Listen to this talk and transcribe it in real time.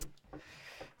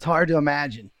It's hard to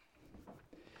imagine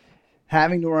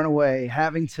having to run away,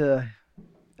 having to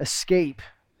escape,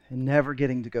 and never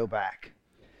getting to go back.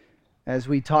 As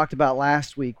we talked about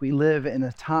last week, we live in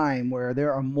a time where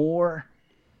there are more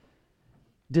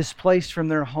displaced from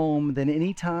their home than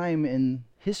any time in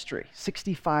history.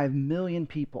 65 million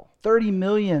people. 30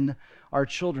 million are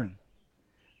children.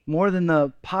 More than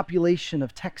the population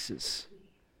of Texas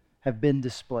have been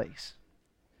displaced.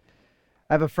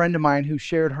 I have a friend of mine who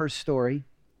shared her story.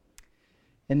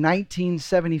 In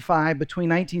 1975, between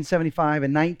 1975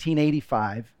 and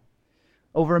 1985,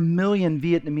 over 1 million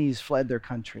Vietnamese fled their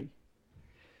country.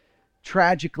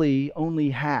 Tragically,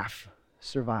 only half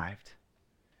survived.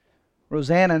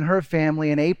 Rosanna and her family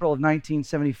in April of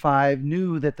 1975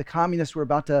 knew that the communists were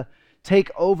about to take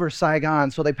over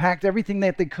Saigon, so they packed everything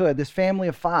that they could, this family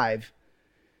of 5,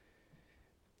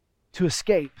 to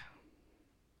escape.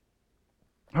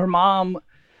 Her mom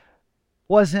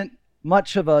wasn't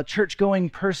much of a church-going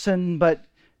person, but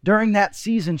during that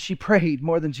season, she prayed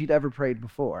more than she'd ever prayed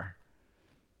before.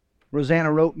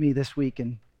 Rosanna wrote me this week,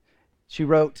 and she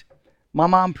wrote, "My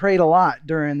mom prayed a lot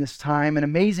during this time, and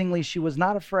amazingly, she was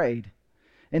not afraid.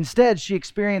 Instead, she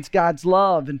experienced God's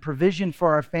love and provision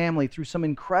for our family through some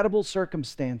incredible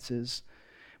circumstances,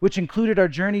 which included our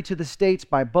journey to the States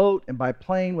by boat and by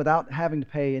plane without having to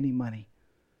pay any money.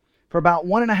 For about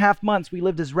 1.5 months, we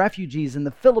lived as refugees in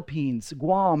the Philippines,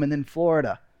 Guam, and then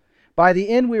Florida. By the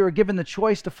end, we were given the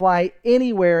choice to fly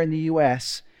anywhere in the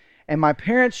U.S., and my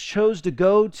parents chose to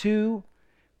go to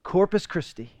Corpus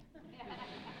Christi.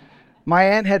 My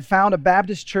aunt had found a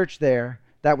Baptist church there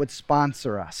that would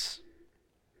sponsor us.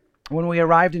 When we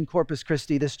arrived in Corpus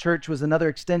Christi, this church was another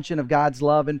extension of God's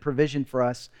love and provision for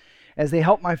us as they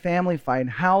helped my family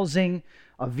find housing,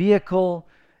 a vehicle,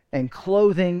 and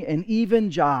clothing, and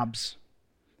even jobs.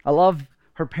 I love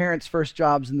her parents' first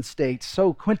jobs in the States,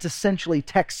 so quintessentially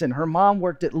Texan. Her mom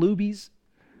worked at Luby's,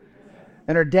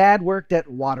 and her dad worked at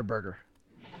Whataburger.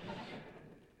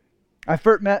 I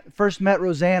first met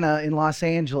Rosanna in Los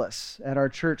Angeles at our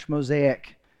church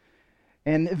Mosaic,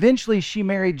 and eventually she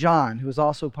married John, who was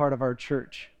also part of our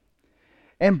church.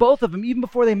 And both of them, even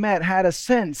before they met, had a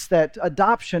sense that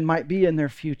adoption might be in their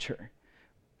future.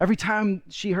 Every time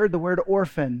she heard the word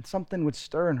orphan, something would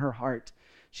stir in her heart.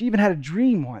 She even had a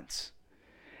dream once.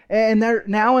 And they're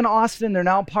now in Austin. They're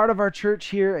now part of our church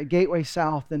here at Gateway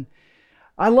South. And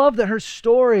I love that her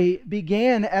story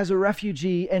began as a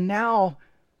refugee, and now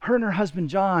her and her husband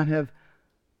John have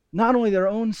not only their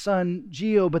own son,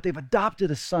 Gio, but they've adopted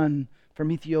a son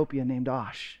from Ethiopia named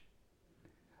Osh.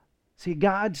 See,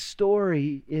 God's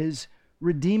story is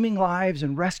redeeming lives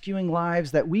and rescuing lives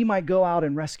that we might go out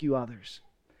and rescue others.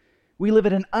 We live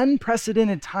at an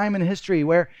unprecedented time in history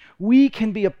where we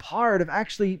can be a part of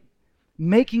actually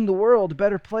making the world a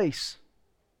better place.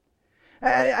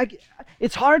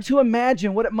 It's hard to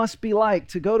imagine what it must be like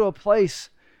to go to a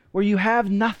place where you have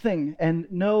nothing and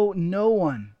know no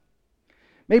one.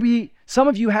 Maybe some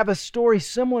of you have a story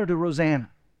similar to Rosanna.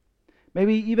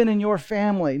 Maybe even in your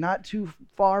family, not too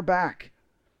far back.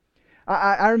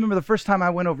 I remember the first time I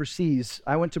went overseas.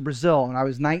 I went to Brazil and I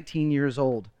was 19 years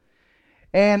old.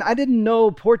 And I didn't know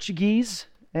Portuguese,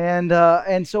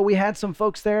 and so we had some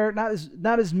folks there.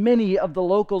 Not as many of the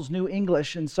locals knew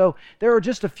English, and so there were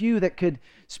just a few that could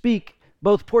speak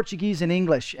both Portuguese and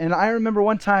English. And I remember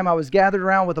one time I was gathered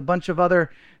around with a bunch of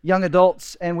other young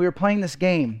adults, and we were playing this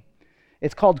game.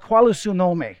 It's called Qual é o seu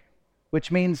nome,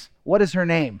 which means, what is her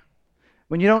name?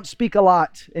 When you don't speak a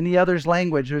lot in the other's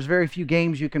language, there's very few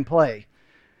games you can play.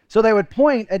 So they would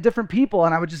point at different people,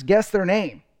 and I would just guess their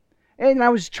name. And I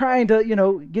was trying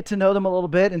to, get to know them a little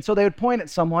bit. And so they would point at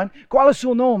someone, "Qual é o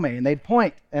seu nome?" And they'd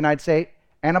point. And I'd say,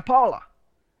 "Ana Paula."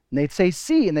 And they'd say,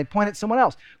 "Si." And they'd point at someone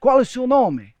else. "Qual é o seu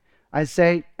nome?" I'd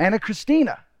say, "Ana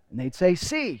Cristina." And they'd say,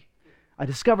 "Si." I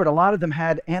discovered a lot of them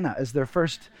had Anna as their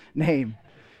first name.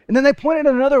 And then they pointed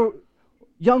at another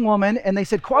young woman, and they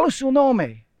said, "Qual é o seu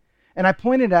nome?" And I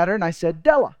pointed at her, and I said,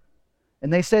 "Della."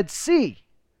 And they said, "Si."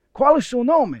 "Qual é o seu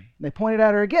nome?" And they pointed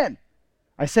at her again.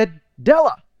 I said,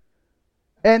 "Della."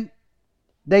 And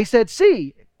they said,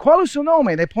 "Si." "Qual é o seu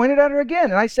nome?" They pointed at her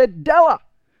again, and I said, "Della."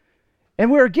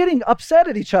 And we were getting upset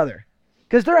at each other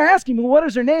because they're asking me, what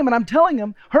is her name? And I'm telling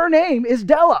them, her name is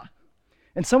Della.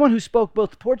 And someone who spoke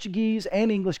both Portuguese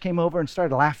and English came over and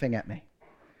started laughing at me.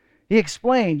 He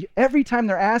explained, every time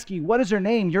they're asking you, what is her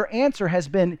name, your answer has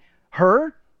been,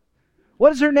 her?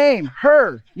 What is her name?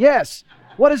 Her. Yes.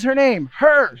 What is her name?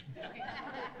 Her.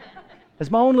 It's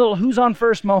my own little who's on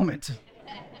first moment.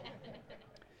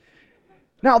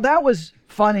 Now, that was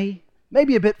funny,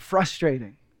 maybe a bit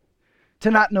frustrating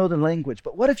to not know the language.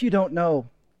 But what if you don't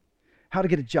know how to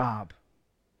get a job,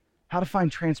 how to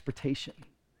find transportation.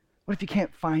 What if you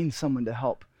can't find someone to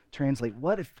help translate?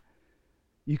 What if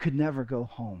you could never go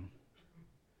home?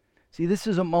 See, this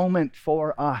is a moment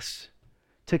for us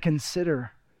to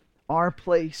consider our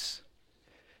place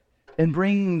in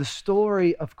bringing the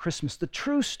story of Christmas, the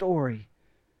true story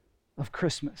of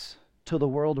Christmas, to the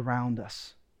world around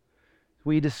us.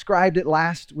 We described it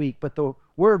last week, but the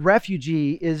word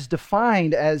refugee is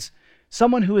defined as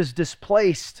someone who is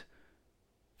displaced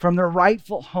from their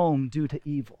rightful home due to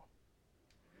evil.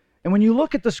 And when you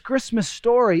look at this Christmas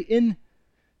story, in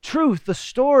truth, the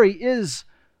story is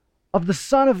of the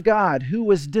Son of God who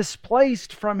was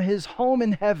displaced from his home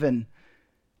in heaven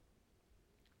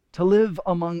to live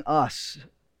among us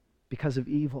because of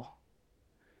evil.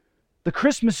 The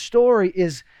Christmas story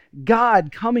is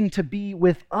God coming to be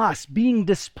with us, being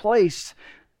displaced,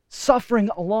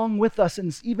 suffering along with us,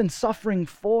 and even suffering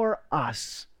for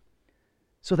us,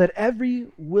 so that every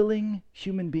willing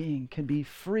human being can be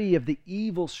free of the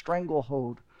evil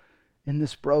stranglehold in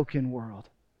this broken world.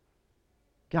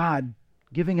 God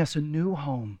giving us a new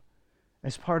home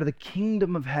as part of the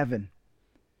kingdom of heaven.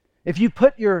 If you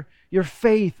put your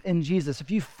faith in Jesus,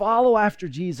 if you follow after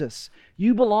Jesus,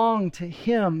 you belong to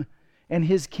him and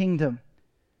his kingdom.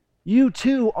 You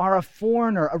too are a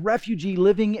foreigner, a refugee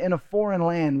living in a foreign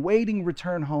land, waiting to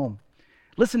return home.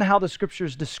 Listen to how the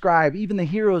scriptures describe even the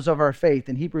heroes of our faith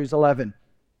in Hebrews 11.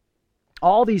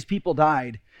 All these people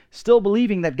died, still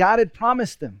believing that God had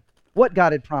promised them what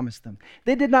God had promised them.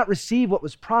 They did not receive what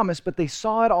was promised, but they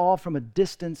saw it all from a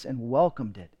distance and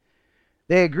welcomed it.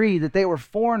 They agreed that they were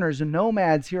foreigners and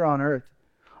nomads here on earth.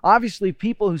 Obviously,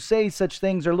 people who say such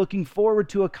things are looking forward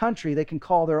to a country they can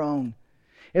call their own.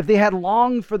 If they had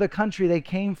longed for the country they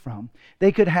came from,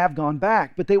 they could have gone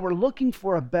back, but they were looking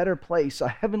for a better place, a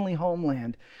heavenly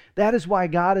homeland. That is why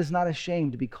God is not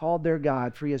ashamed to be called their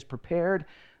God, for he has prepared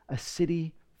a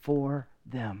city for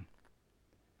them.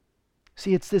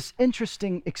 See, it's this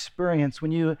interesting experience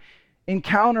when you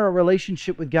encounter a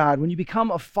relationship with God, when you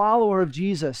become a follower of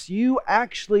Jesus, you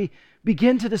actually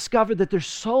begin to discover that there's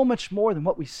so much more than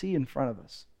what we see in front of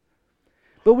us.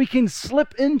 But we can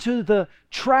slip into the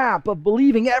trap of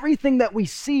believing everything that we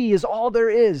see is all there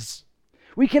is.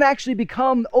 We can actually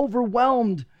become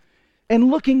overwhelmed and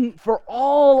looking for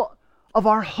all of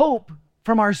our hope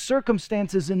from our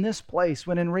circumstances in this place,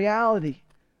 when in reality,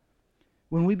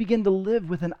 when we begin to live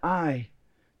with an eye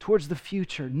towards the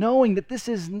future, knowing that this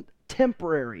is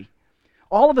temporary,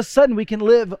 all of a sudden we can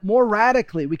live more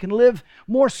radically, we can live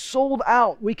more sold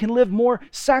out, we can live more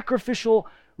sacrificial,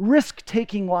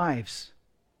 risk-taking lives.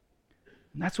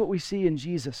 And that's what we see in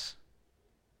Jesus.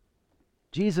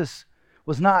 Jesus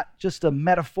was not just a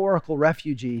metaphorical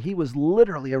refugee, he was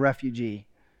literally a refugee.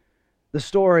 The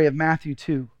story of Matthew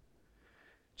 2.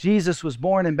 Jesus was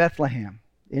born in Bethlehem,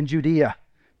 in Judea,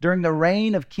 during the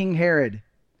reign of King Herod.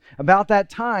 About that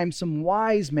time, some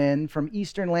wise men from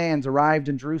eastern lands arrived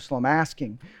in Jerusalem,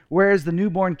 asking, "Where is the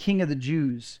newborn King of the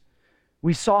Jews?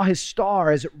 We saw his star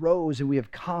as it rose, and we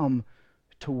have come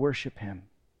to worship him."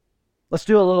 Let's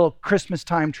do a little Christmas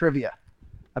time trivia.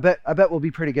 I bet we'll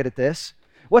be pretty good at this.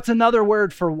 What's another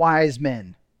word for wise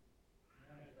men?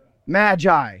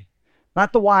 Magi.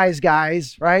 Not the wise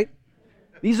guys, right?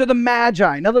 These are the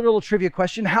Magi. Another little trivia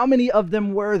question. How many of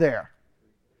them were there?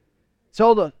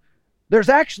 So there's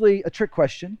actually a trick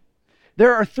question.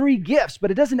 There are 3 gifts, but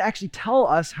it doesn't actually tell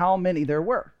us how many there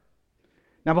were.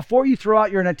 Now, before you throw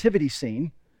out your nativity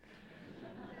scene,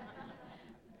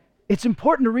 it's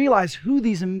important to realize who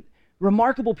these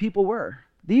remarkable people were.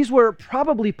 These were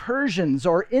probably Persians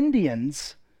or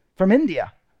Indians from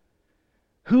India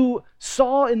who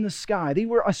saw in the sky. They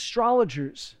were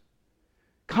astrologers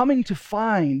coming to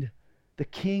find the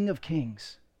King of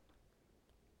Kings.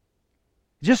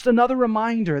 Just another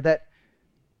reminder that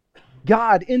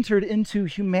God entered into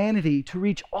humanity to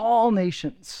reach all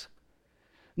nations,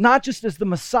 not just as the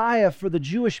Messiah for the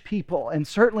Jewish people, and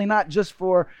certainly not just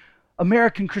for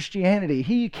American Christianity.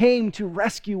 He came to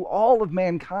rescue all of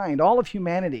mankind, all of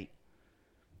humanity,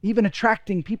 even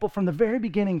attracting people from the very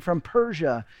beginning from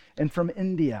Persia and from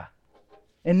India.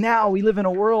 And now we live in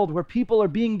a world where people are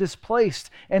being displaced.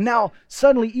 And now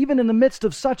suddenly, even in the midst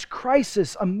of such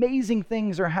crisis, amazing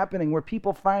things are happening where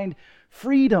people find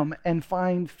freedom and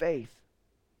find faith.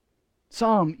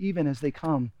 Some even as they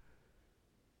come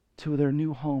to their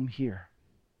new home here.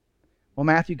 Well,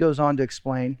 Matthew goes on to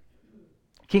explain,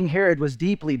 King Herod was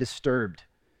deeply disturbed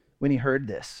when he heard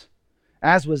this,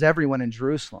 as was everyone in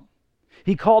Jerusalem.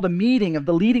 He called a meeting of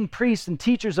the leading priests and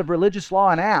teachers of religious law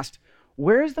and asked,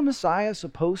 "Where is the Messiah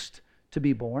supposed to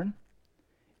be born?"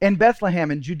 "In Bethlehem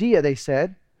in Judea," they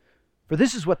said, "for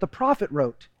this is what the prophet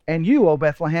wrote. And you, O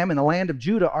Bethlehem, in the land of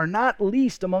Judah, are not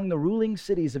least among the ruling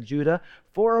cities of Judah,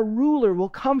 for a ruler will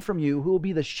come from you who will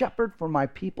be the shepherd for my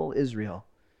people Israel."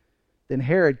 Then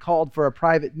Herod called for a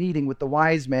private meeting with the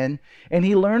wise men, and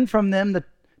he learned from them the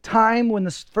time when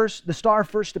the star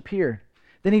first appeared.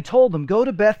 Then he told them, "Go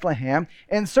to Bethlehem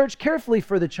and search carefully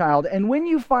for the child, and when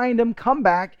you find him, come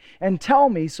back and tell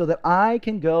me so that I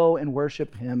can go and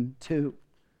worship him too."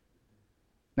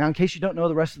 Now, in case you don't know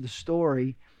the rest of the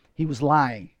story, he was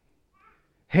lying.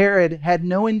 Herod had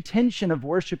no intention of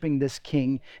worshiping this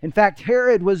king. In fact,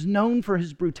 Herod was known for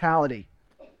his brutality.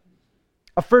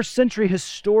 A first-century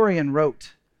historian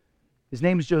wrote, his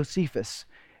name is Josephus,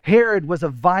 "Herod was a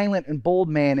violent and bold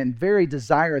man and very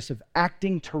desirous of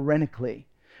acting tyrannically,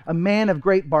 a man of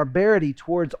great barbarity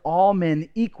towards all men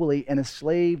equally and a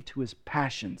slave to his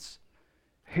passions."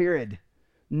 Herod,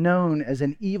 known as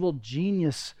an evil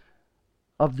genius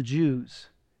of the Jews,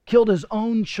 killed his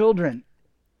own children.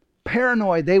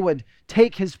 Paranoid they would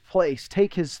take his place,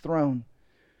 take his throne.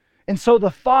 And so the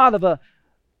thought of a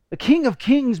King of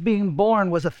Kings being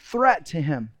born was a threat to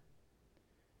him.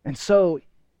 And so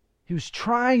he was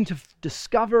trying to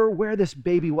discover where this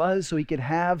baby was so he could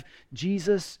have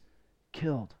Jesus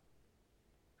killed.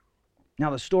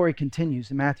 Now the story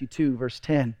continues in Matthew 2, verse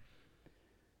 10.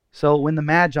 "So when the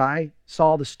Magi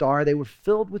saw the star, they were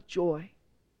filled with joy.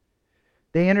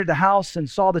 They entered the house and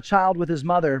saw the child with his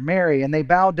mother, Mary, and they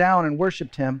bowed down and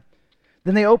worshipped him.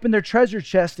 Then they opened their treasure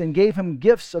chest and gave him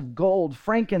gifts of gold,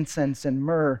 frankincense, and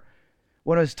myrrh.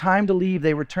 When it was time to leave,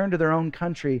 they returned to their own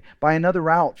country by another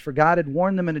route, for God had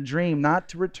warned them in a dream not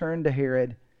to return to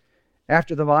Herod.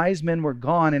 After the wise men were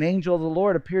gone, an angel of the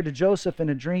Lord appeared to Joseph in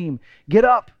a dream. 'Get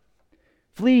up,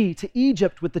 flee to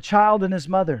Egypt with the child and his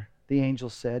mother,' the angel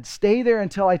said. 'Stay there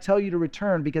until I tell you to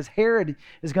return, because Herod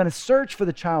is going to search for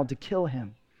the child to kill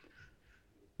him.'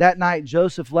 That night,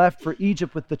 Joseph left for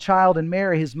Egypt with the child and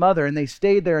Mary, his mother, and they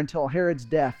stayed there until Herod's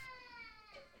death.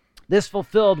 This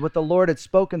fulfilled what the Lord had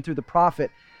spoken through the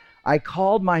prophet, 'I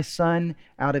called my son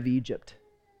out of Egypt.'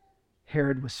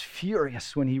 Herod was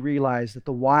furious when he realized that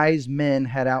the wise men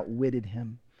had outwitted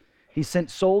him. He sent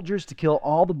soldiers to kill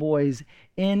all the boys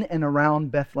in and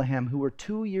around Bethlehem who were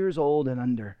 2 years old and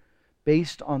under,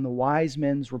 based on the wise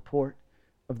men's report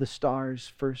of the star's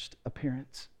first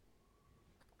appearance."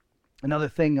 Another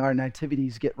thing our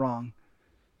nativities get wrong.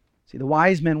 See, the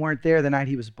wise men weren't there the night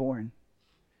he was born.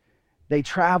 They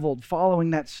traveled following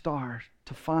that star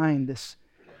to find this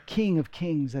King of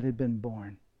Kings that had been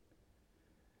born.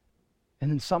 And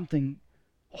then something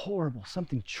horrible,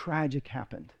 something tragic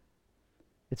happened.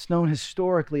 It's known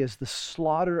historically as the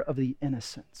slaughter of the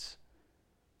innocents,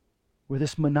 where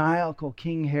this maniacal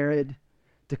King Herod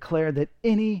declared that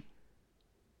any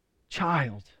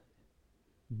child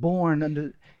born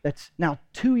under that's now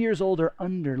 2 years old or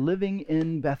under living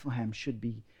in Bethlehem should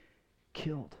be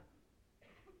killed.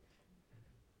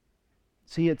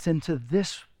 See, it's into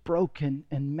this broken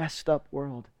and messed up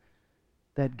world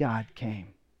that God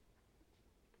came.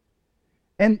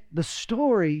 And the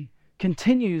story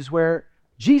continues where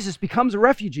Jesus becomes a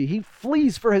refugee. He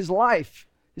flees for his life.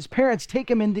 His parents take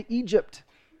him into Egypt.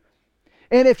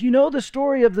 And if you know the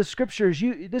story of the scriptures,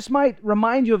 this might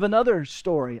remind you of another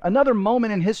story, another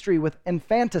moment in history with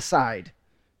infanticide,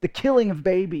 the killing of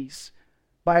babies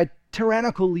by a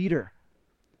tyrannical leader.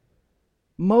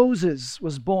 Moses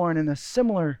was born in a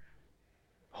similar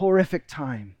horrific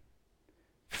time.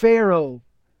 Pharaoh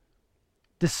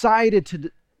decided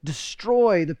to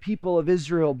destroy the people of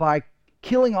Israel by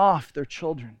killing off their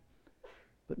children.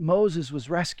 But Moses was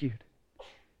rescued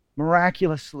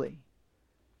miraculously,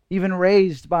 even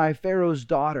raised by Pharaoh's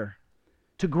daughter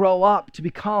to grow up to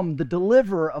become the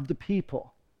deliverer of the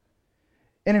people.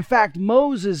 And in fact,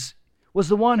 Moses was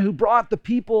the one who brought the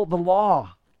people the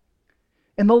law.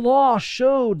 And the law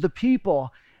showed the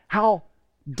people how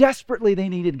desperately they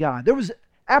needed God. There was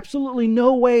absolutely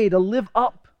no way to live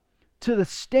up to the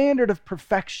standard of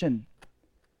perfection.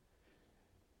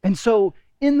 And so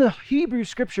in the Hebrew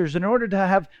scriptures, in order to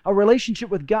have a relationship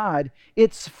with God,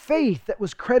 it's faith that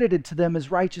was credited to them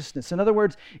as righteousness. In other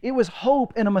words, it was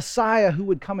hope in a Messiah who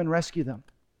would come and rescue them.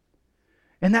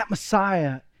 And that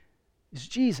Messiah is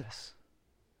Jesus.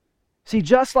 See,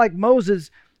 just like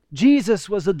Moses, Jesus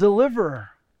was a deliverer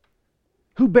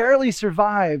who barely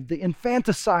survived the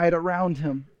infanticide around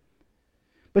him.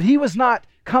 But he was not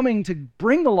coming to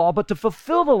bring the law, but to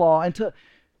fulfill the law and to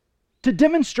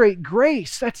demonstrate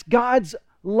grace. That's God's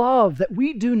love that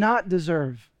we do not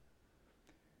deserve.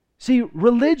 See,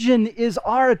 religion is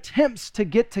our attempts to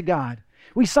get to God.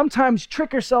 We sometimes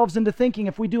trick ourselves into thinking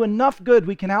if we do enough good,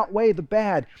 we can outweigh the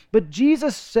bad. But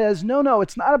Jesus says, no,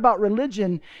 it's not about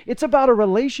religion. It's about a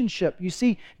relationship. You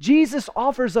see, Jesus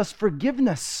offers us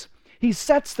forgiveness. He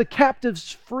sets the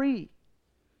captives free.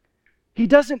 He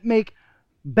doesn't make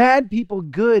bad people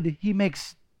good. He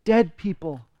makes dead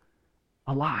people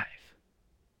alive.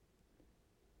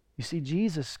 You see,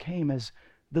 Jesus came as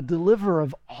the deliverer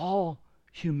of all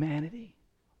humanity.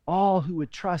 All who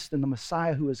would trust in the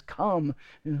Messiah who has come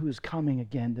and who is coming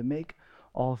again to make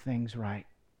all things right.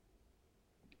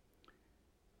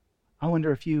 I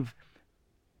wonder if you've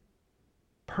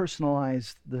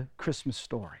personalized the Christmas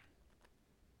story.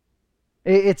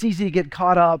 It's easy to get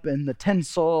caught up in the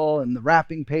tinsel and the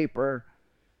wrapping paper.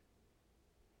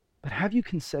 But have you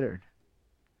considered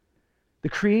the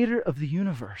creator of the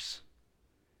universe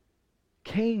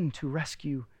came to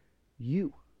rescue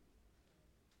you?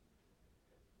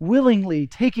 Willingly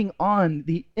taking on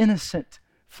the innocent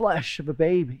flesh of a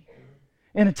baby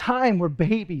in a time where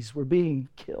babies were being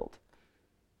killed.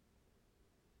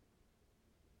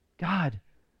 God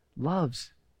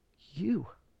loves you.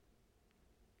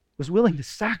 Was willing to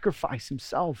sacrifice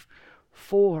himself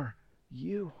for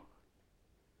you.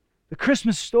 The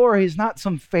Christmas story is not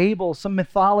some fable, some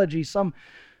mythology, some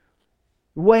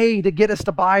way to get us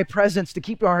to buy presents to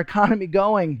keep our economy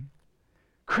going.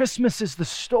 Christmas is the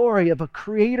story of a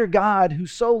creator God who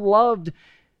so loved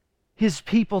his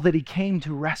people that he came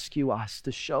to rescue us,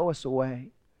 to show us a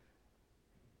way.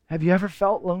 Have you ever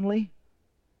felt lonely?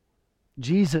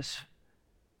 Jesus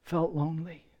felt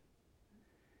lonely.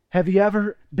 Have you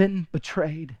ever been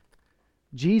betrayed?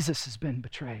 Jesus has been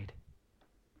betrayed.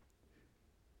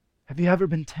 Have you ever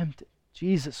been tempted?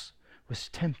 Jesus was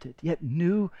tempted, yet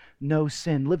knew no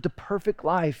sin, lived a perfect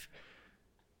life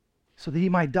so that he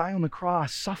might die on the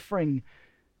cross, suffering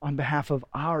on behalf of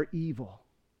our evil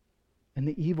and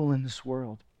the evil in this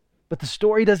world. But the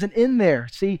story doesn't end there.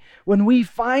 See, when we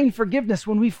find forgiveness,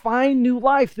 when we find new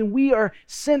life, then we are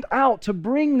sent out to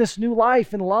bring this new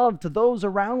life and love to those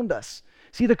around us.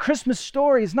 See, the Christmas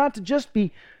story is not to just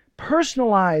be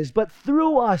personalized, but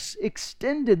through us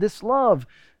extended this love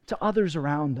to others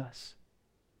around us.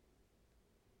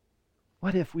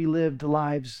 What if we lived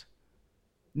lives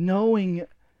knowing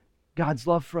God's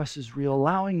love for us is real,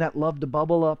 allowing that love to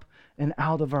bubble up and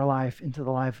out of our life into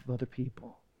the life of other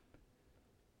people?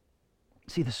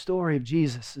 See, the story of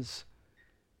Jesus is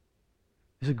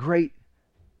a great,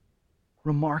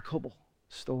 remarkable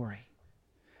story.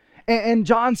 And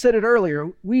John said it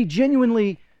earlier, we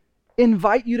genuinely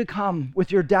invite you to come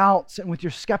with your doubts and with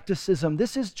your skepticism.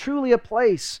 This is truly a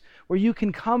place where you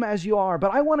can come as you are.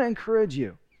 But I want to encourage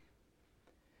you.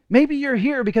 Maybe you're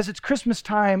here because it's Christmas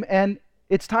time and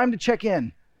it's time to check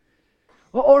in.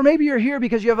 Or maybe you're here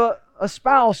because you have a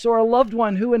spouse or a loved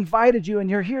one who invited you and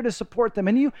you're here to support them.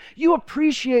 And you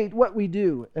appreciate what we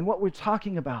do and what we're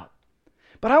talking about.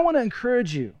 But I want to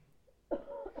encourage you,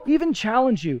 even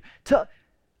challenge you, to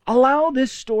allow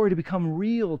this story to become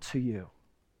real to you.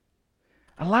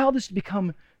 Allow this to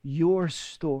become your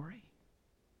story.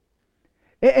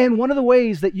 And one of the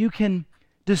ways that you can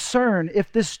discern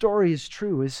if this story is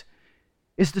true is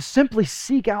to simply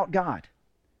seek out God.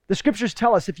 The scriptures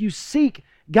tell us if you seek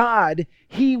God,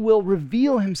 he will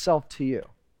reveal himself to you.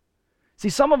 See,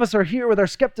 some of us are here with our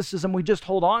skepticism, we just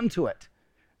hold on to it.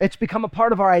 It's become a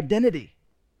part of our identity.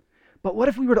 But what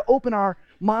if we were to open our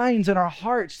minds and our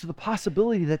hearts to the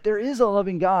possibility that there is a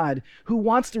loving God who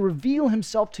wants to reveal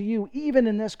himself to you even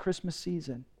in this Christmas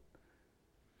season?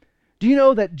 Do you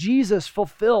know that Jesus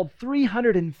fulfilled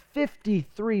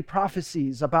 353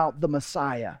 prophecies about the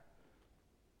Messiah?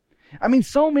 I mean,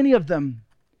 so many of them,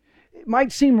 it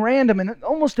might seem random and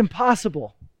almost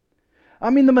impossible.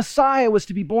 I mean, the Messiah was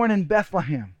to be born in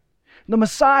Bethlehem. The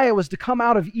Messiah was to come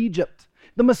out of Egypt.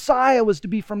 The Messiah was to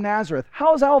be from Nazareth.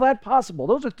 How is all that possible?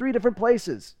 Those are three different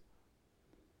places.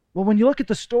 Well, when you look at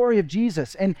the story of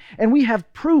Jesus, and we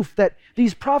have proof that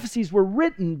these prophecies were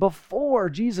written before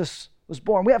Jesus was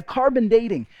born. We have carbon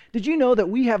dating. Did you know that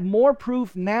we have more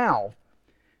proof now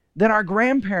than our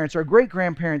grandparents or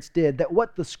great-grandparents did that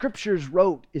what the scriptures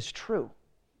wrote is true?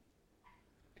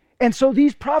 And so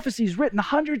these prophecies written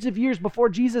hundreds of years before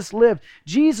Jesus lived,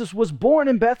 Jesus was born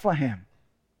in Bethlehem.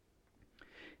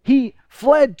 He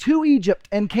fled to Egypt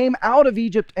and came out of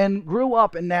Egypt and grew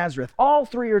up in Nazareth. All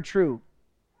three are true.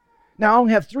 Now, I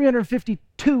only have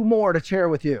 352 more to share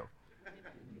with you.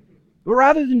 But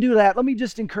rather than do that, let me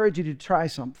just encourage you to try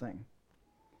something.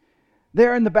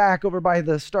 There in the back, over by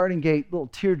the starting gate, little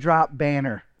teardrop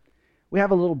banner, we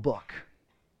have a little book.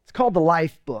 It's called the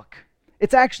Life Book.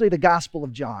 It's actually the Gospel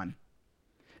of John.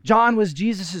 John was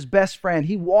Jesus' best friend.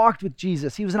 He walked with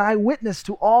Jesus. He was an eyewitness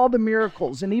to all the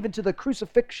miracles and even to the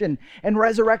crucifixion and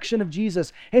resurrection of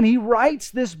Jesus. And he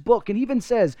writes this book and even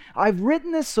says, I've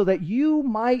written this so that you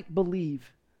might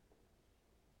believe.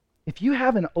 If you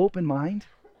have an open mind,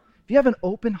 if you have an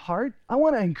open heart, I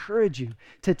want to encourage you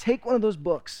to take one of those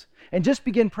books and just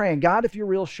begin praying, God, if you're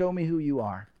real, show me who you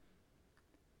are.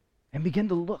 And begin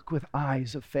to look with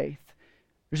eyes of faith.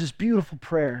 There's this beautiful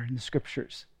prayer in the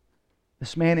scriptures.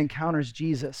 This man encounters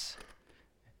Jesus.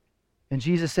 And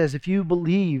Jesus says, if you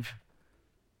believe,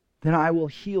 then I will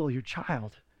heal your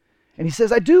child. And he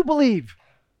says, I do believe.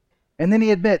 And then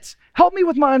he admits, help me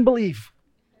with my unbelief.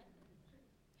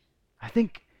 I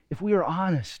think if we are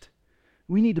honest,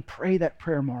 we need to pray that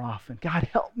prayer more often. God,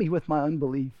 help me with my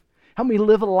unbelief. Help me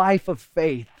live a life of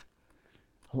faith,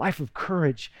 a life of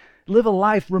courage. Live a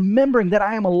life remembering that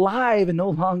I am alive and no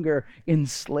longer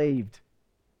enslaved.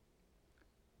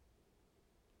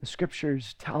 The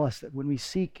scriptures tell us that when we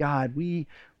seek God, we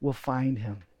will find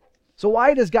him. So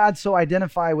why does God so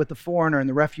identify with the foreigner and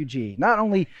the refugee? Not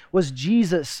only was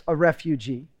Jesus a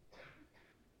refugee,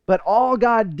 but all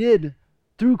God did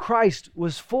through Christ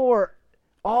was for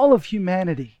all of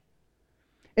humanity.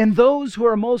 And those who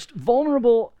are most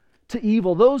vulnerable to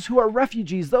evil, those who are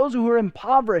refugees, those who are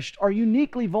impoverished, are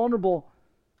uniquely vulnerable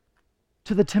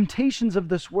to the temptations of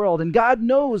this world. And God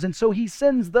knows, and so he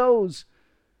sends those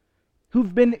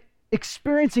who've been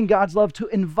experiencing God's love to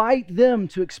invite them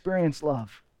to experience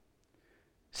love.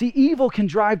 See, evil can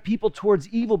drive people towards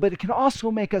evil, but it can also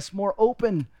make us more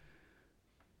open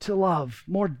to love,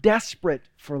 more desperate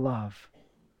for love.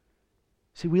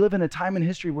 See, we live in a time in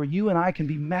history where you and I can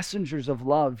be messengers of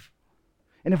love.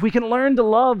 And if we can learn to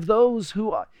love those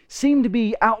who seem to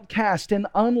be outcast and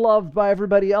unloved by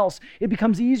everybody else, it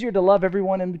becomes easier to love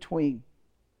everyone in between.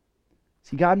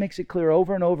 See, God makes it clear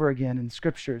over and over again in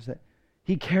scriptures that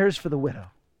he cares for the widow.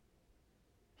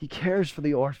 He cares for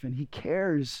the orphan. He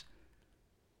cares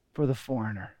for the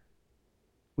foreigner.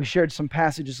 We shared some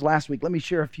passages last week. Let me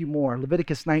share a few more.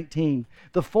 Leviticus 19.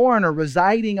 The foreigner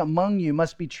residing among you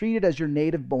must be treated as your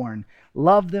native born.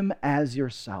 Love them as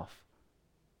yourself.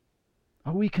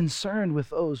 Are we concerned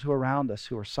with those who are around us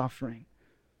who are suffering?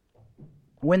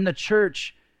 When the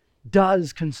church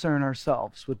does concern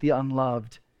ourselves with the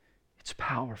unloved, it's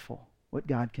powerful what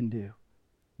God can do.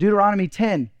 Deuteronomy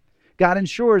 10, God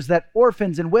ensures that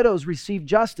orphans and widows receive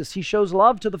justice. He shows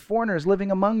love to the foreigners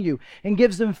living among you and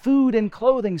gives them food and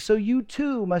clothing, so you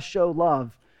too must show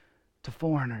love to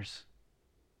foreigners.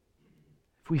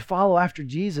 If we follow after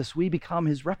Jesus, we become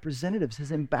his representatives,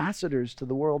 his ambassadors to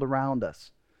the world around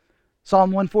us.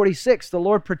 Psalm 146, the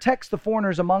Lord protects the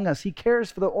foreigners among us. He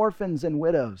cares for the orphans and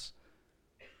widows.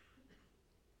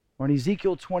 Or in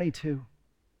Ezekiel 22,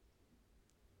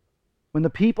 when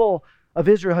the people of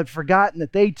Israel had forgotten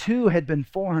that they too had been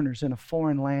foreigners in a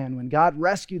foreign land, when God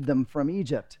rescued them from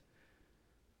Egypt,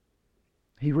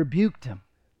 he rebuked them.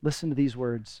 Listen to these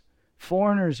words.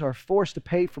 Foreigners are forced to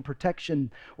pay for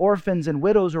protection. Orphans and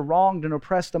widows are wronged and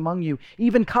oppressed among you.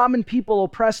 Even common people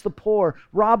oppress the poor,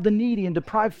 rob the needy, and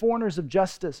deprive foreigners of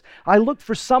justice. I looked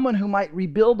for someone who might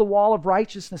rebuild the wall of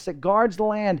righteousness that guards the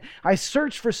land. I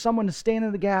searched for someone to stand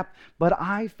in the gap, but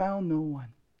I found no one.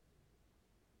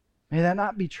 May that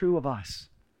not be true of us.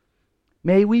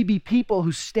 May we be people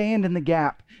who stand in the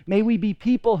gap. May we be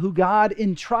people who God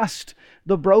entrusts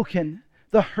the broken,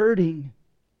 the hurting.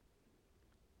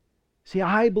 See,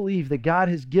 I believe that God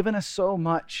has given us so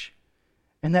much,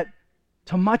 and that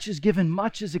to much is given,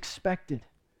 much is expected.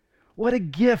 What a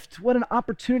gift, what an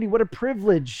opportunity, what a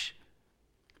privilege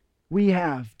we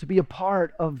have to be a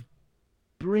part of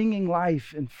bringing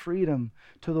life and freedom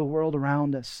to the world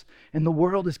around us. And the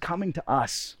world is coming to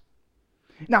us.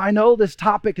 Now, I know this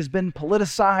topic has been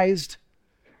politicized.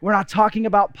 We're not talking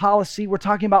about policy. We're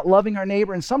talking about loving our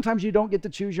neighbor. And sometimes you don't get to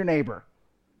choose your neighbor.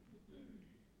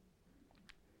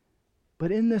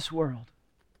 But in this world,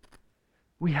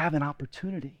 we have an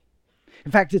opportunity.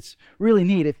 In fact, it's really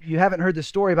neat. If you haven't heard the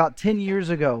story, about 10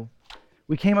 years ago,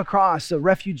 we came across a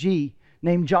refugee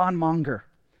named John Monger.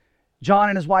 John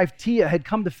and his wife Tia had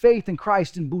come to faith in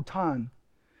Christ in Bhutan.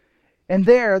 And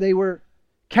there they were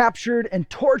captured and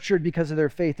tortured because of their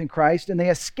faith in Christ, and they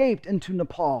escaped into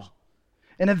Nepal.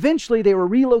 And eventually they were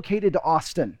relocated to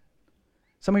Austin.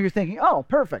 Some of you are thinking, oh,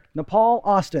 perfect. Nepal,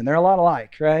 Austin, they're a lot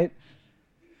alike, right?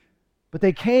 But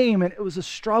they came and it was a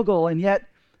struggle, and yet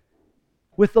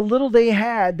with the little they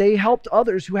had, they helped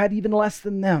others who had even less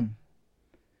than them.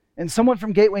 And someone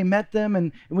from Gateway met them,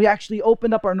 and we actually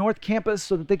opened up our North Campus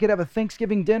so that they could have a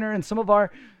Thanksgiving dinner, and some of our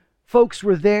folks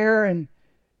were there, and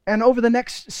over the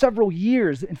next several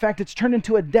years, in fact, it's turned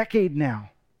into a decade now,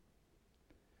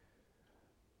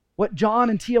 what John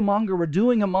and Tia Munger were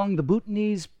doing among the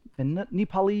Bhutanese and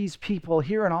Nepalese people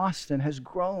here in Austin has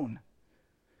grown.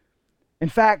 In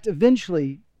fact,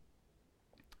 eventually,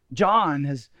 John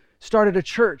has started a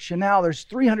church, and now there's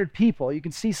 300 people. You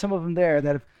can see some of them there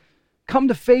that have come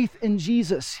to faith in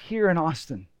Jesus here in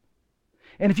Austin.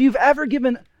 And if you've ever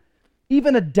given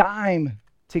even a dime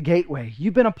to Gateway,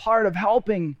 you've been a part of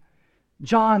helping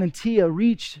John and Tia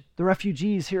reach the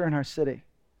refugees here in our city.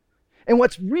 And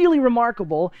what's really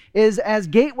remarkable is as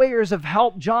Gatewayers have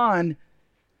helped John,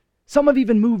 some have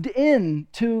even moved in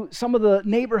to some of the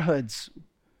neighborhoods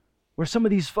where some of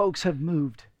these folks have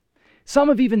moved. Some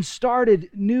have even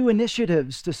started new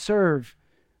initiatives to serve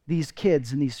these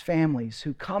kids and these families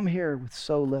who come here with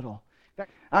so little. In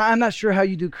fact, I'm not sure how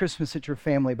you do Christmas at your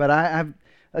family, but I have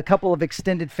a couple of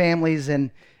extended families, and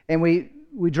we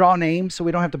draw names so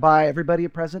we don't have to buy everybody a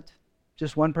present,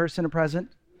 just one person a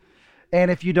present. And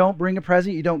if you don't bring a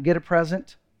present, you don't get a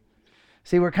present.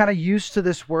 See, we're kind of used to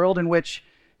this world in which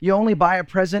you only buy a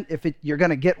present if you're going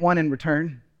to get one in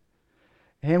return.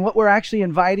 And what we're actually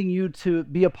inviting you to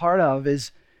be a part of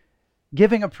is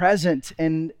giving a present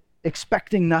and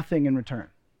expecting nothing in return.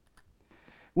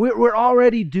 We're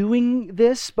already doing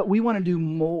this, but we want to do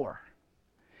more.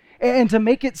 And to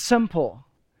make it simple,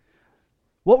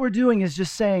 what we're doing is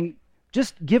just saying,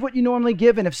 just give what you normally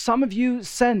give. And if some of you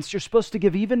sense you're supposed to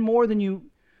give even more than you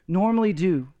normally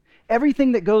do,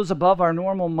 everything that goes above our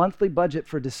normal monthly budget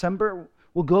for December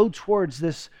will go towards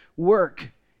this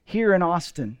work here in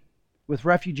Austin with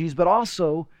refugees, but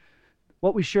also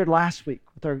what we shared last week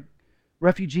with our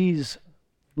refugees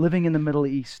living in the Middle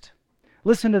East.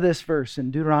 Listen to this verse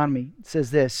in Deuteronomy. It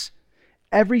says this: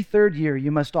 every third year you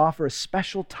must offer a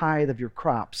special tithe of your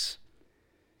crops.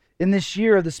 In this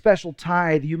year of the special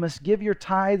tithe, you must give your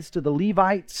tithes to the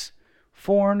Levites,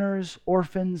 foreigners,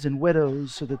 orphans, and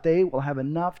widows, so that they will have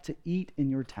enough to eat in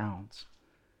your towns.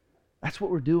 That's what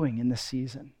we're doing in this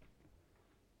season.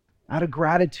 Out of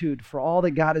gratitude for all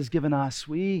that God has given us,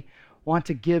 we want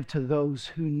to give to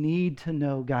those who need to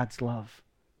know God's love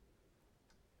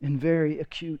in very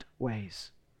acute ways.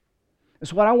 And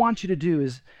so what I want you to do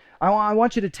is, I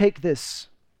want you to take this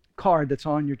card that's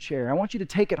on your chair. I want you to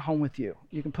take it home with you.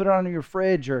 You can put it on your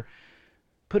fridge or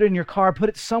put it in your car. Put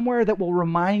it somewhere that will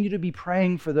remind you to be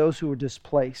praying for those who are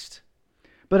displaced.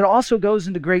 But it also goes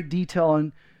into great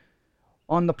detail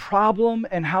on the problem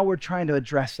and how we're trying to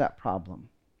address that problem.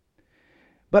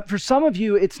 But for some of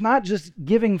you, it's not just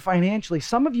giving financially.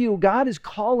 Some of you, God is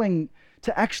calling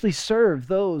to actually serve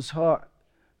those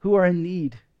who are in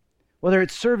need. Whether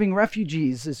it's serving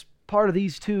refugees as part of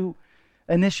these two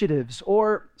initiatives,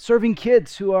 or serving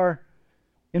kids who are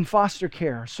in foster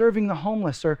care, serving the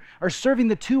homeless, or serving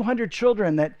the 200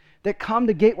 children that come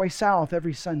to Gateway South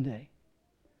every Sunday.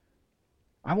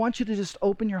 I want you to just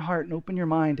open your heart and open your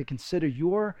mind to consider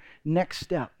your next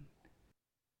step